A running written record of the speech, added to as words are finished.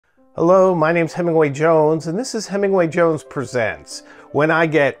Hello, my name's Hemingway Jones, and this is Hemingway Jones Presents, when I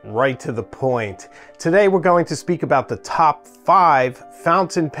get right to the point. Today we're going to speak about the top 5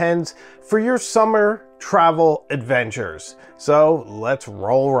 fountain pens for your summer travel adventures. So let's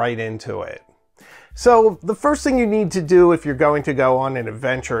roll right into it. So the first thing you need to do if you're going to go on an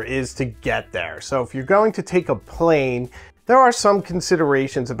adventure is to get there. So if you're going to take a plane, there are some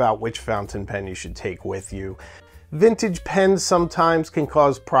considerations about which fountain pen you should take with you. Vintage pens sometimes can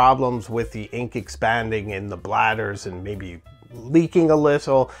cause problems with the ink expanding in the bladders and maybe leaking a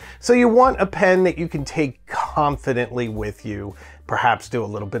little. So you want a pen that you can take confidently with you, perhaps do a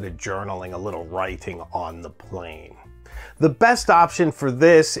little bit of journaling, a little writing on the plane. The best option for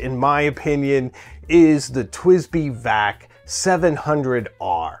this, in my opinion, is the TWSBI VAC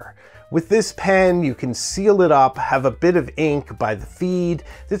 700R. With this pen, you can seal it up, have a bit of ink by the feed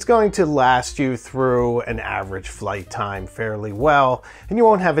that's going to last you through an average flight time fairly well, and you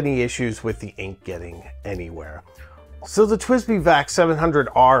won't have any issues with the ink getting anywhere. So the TWSBI VAC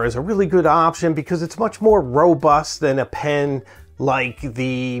 700R is a really good option because it's much more robust than a pen like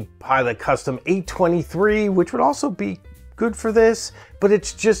the Pilot Custom 823, which would also be good for this, but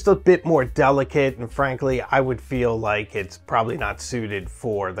it's just a bit more delicate, and frankly I would feel like it's probably not suited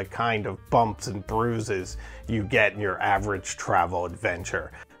for the kind of bumps and bruises you get in your average travel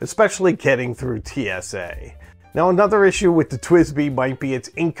adventure, especially getting through TSA. Now another issue with the TWSBI might be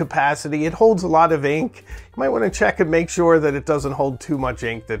its ink capacity. It holds a lot of ink. You might want to check and make sure that it doesn't hold too much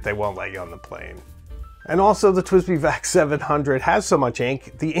ink that they won't let you on the plane. And also the TWSBI VAC 700 has so much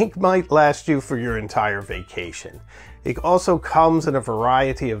ink, the ink might last you for your entire vacation. It also comes in a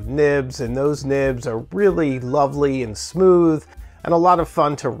variety of nibs, and those nibs are really lovely and smooth and a lot of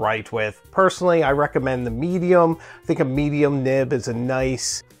fun to write with. Personally, I recommend the medium. I think a medium nib is a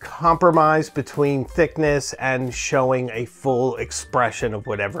nice compromise between thickness and showing a full expression of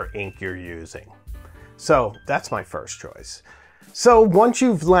whatever ink you're using. So that's my first choice. So once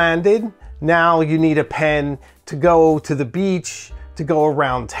you've landed, now you need a pen to go to the beach, to go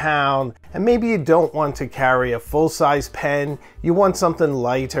around town, and maybe you don't want to carry a full-size pen, you want something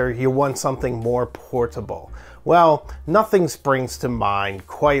lighter, you want something more portable. Well, nothing springs to mind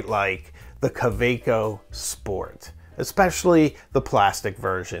quite like the Kaweco Sport, especially the plastic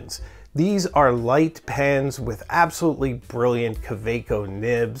versions. These are light pens with absolutely brilliant Kaweco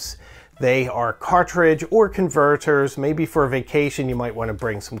nibs. They are cartridge or converters. Maybe for a vacation you might want to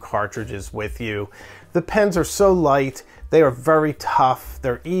bring some cartridges with you. The pens are so light, they are very tough.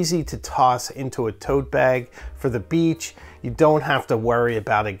 They're easy to toss into a tote bag for the beach. You don't have to worry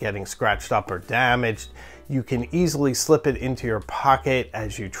about it getting scratched up or damaged. You can easily slip it into your pocket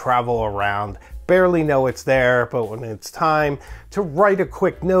as you travel around. Barely know it's there, but when it's time to write a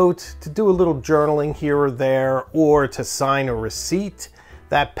quick note, to do a little journaling here or there, or to sign a receipt,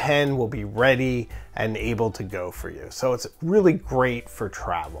 that pen will be ready and able to go for you. So it's really great for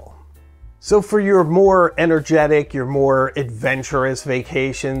travel. So for your more energetic, your more adventurous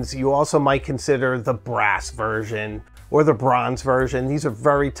vacations, you also might consider the brass version or the bronze version. These are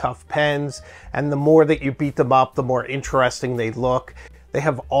very tough pens, and the more that you beat them up, the more interesting they look. They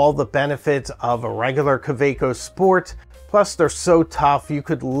have all the benefits of a regular Kaweco Sport, plus they're so tough you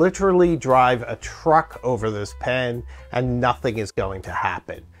could literally drive a truck over this pen and nothing is going to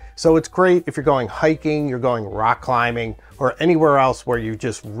happen. So it's great if you're going hiking, you're going rock climbing, or anywhere else where you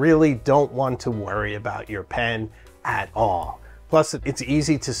just really don't want to worry about your pen at all. Plus it's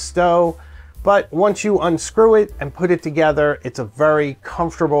easy to stow, but once you unscrew it and put it together, it's a very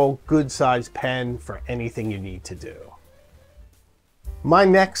comfortable, good sized pen for anything you need to do. My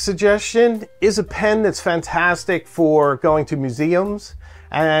next suggestion is a pen that's fantastic for going to museums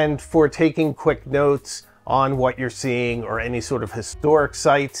and for taking quick notes on what you're seeing or any sort of historic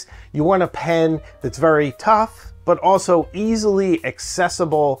sites. You want a pen that's very tough, but also easily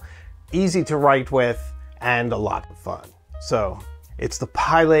accessible, easy to write with, and a lot of fun. So it's the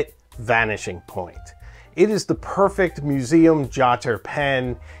Pilot Vanishing Point. It is the perfect museum jotter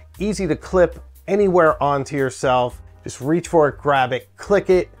pen, easy to clip anywhere onto yourself. Just reach for it, grab it, click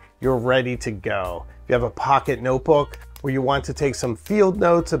it, you're ready to go. If you have a pocket notebook where you want to take some field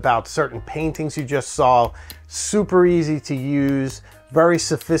notes about certain paintings you just saw, super easy to use, very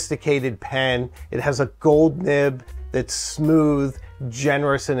sophisticated pen. It has a gold nib that's smooth,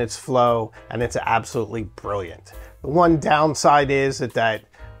 generous in its flow, and it's absolutely brilliant. The one downside is that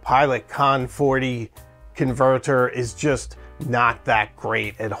Pilot Con 40 converter is just not that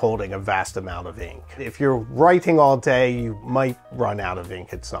great at holding a vast amount of ink. If you're writing all day, you might run out of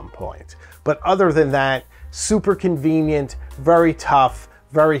ink at some point. But other than that, super convenient, very tough,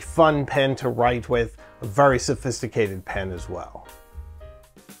 very fun pen to write with, a very sophisticated pen as well.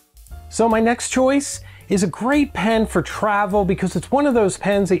 So my next choice is a great pen for travel because it's one of those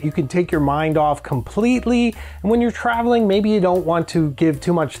pens that you can take your mind off completely. And when you're traveling, maybe you don't want to give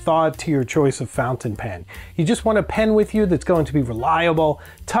too much thought to your choice of fountain pen. You just want a pen with you that's going to be reliable,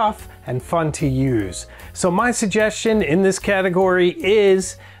 tough, and fun to use. So my suggestion in this category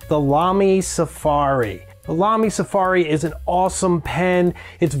is the Lamy Safari. The Lamy Safari is an awesome pen.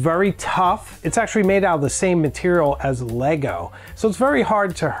 It's very tough. It's actually made out of the same material as Lego, so it's very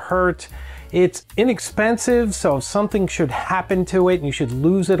hard to hurt. It's inexpensive, so if something should happen to it and you should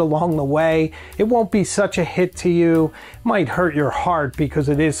lose it along the way, it won't be such a hit to you. It might hurt your heart because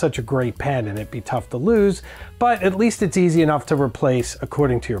it is such a great pen and it'd be tough to lose, but at least it's easy enough to replace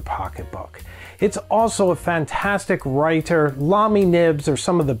according to your pocketbook. It's also a fantastic writer. Lamy nibs are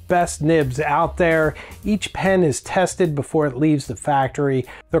some of the best nibs out there. Each pen is tested before it leaves the factory.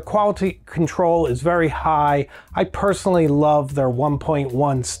 Their quality control is very high. I personally love their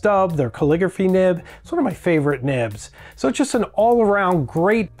 1.1 stub, their calligraphy nib. It's one of my favorite nibs. So it's just an all-around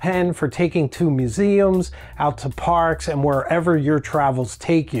great pen for taking to museums, out to parks, and wherever your travels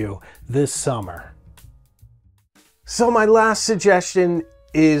take you this summer. So my last suggestion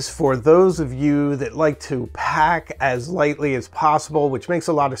is for those of you that like to pack as lightly as possible, which makes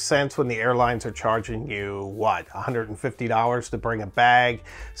a lot of sense when the airlines are charging you, what, $150 to bring a bag.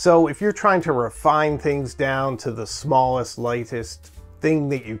 So if you're trying to refine things down to the smallest, lightest thing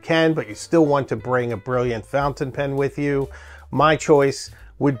that you can, but you still want to bring a brilliant fountain pen with you, my choice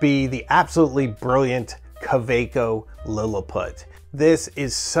would be the absolutely brilliant Kaweco Lilliput. This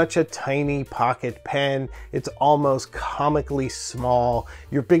is such a tiny pocket pen. It's almost comically small.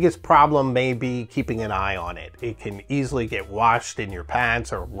 Your biggest problem may be keeping an eye on it. It can easily get washed in your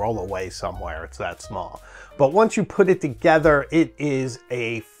pants or roll away somewhere. It's that small. But once you put it together, it is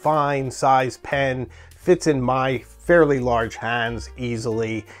a fine size pen. Fits in my fairly large hands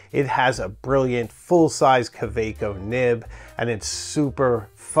easily. It has a brilliant full-size Kaweco nib, and it's super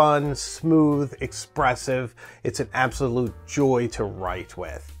fun, smooth, expressive. It's an absolute joy to write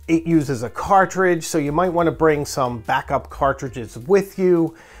with. It uses a cartridge, so you might want to bring some backup cartridges with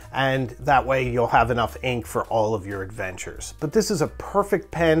you, and that way you'll have enough ink for all of your adventures. But this is a perfect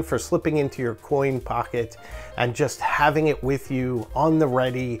pen for slipping into your coin pocket and just having it with you on the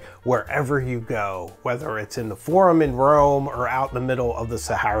ready wherever you go, whether it's in the Forum in Rome or out in the middle of the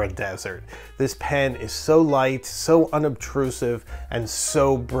Sahara Desert. This pen is so light, so unobtrusive, and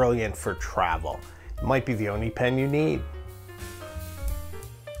so brilliant for travel. It might be the only pen you need.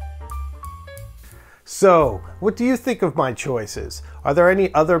 So, what do you think of my choices? Are there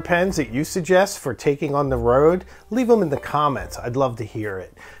any other pens that you suggest for taking on the road? Leave them in the comments. I'd love to hear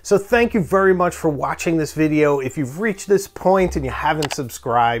it. So thank you very much for watching this video. If you've reached this point and you haven't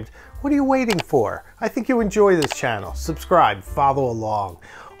subscribed, what are you waiting for? I think you enjoy this channel. Subscribe, follow along.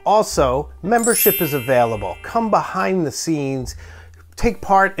 Also, membership is available. Come behind the scenes, take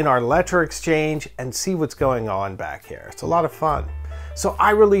part in our letter exchange, and see what's going on back here. It's a lot of fun. So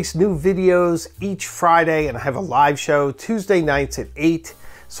I release new videos each Friday, and I have a live show Tuesday nights at 8.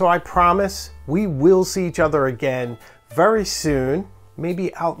 So I promise we will see each other again very soon,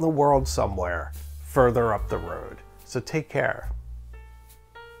 maybe out in the world somewhere further up the road. So take care.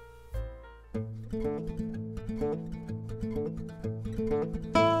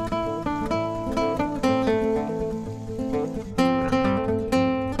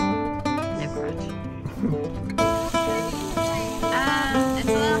 It's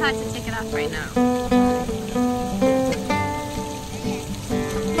a little hard to take it off right now.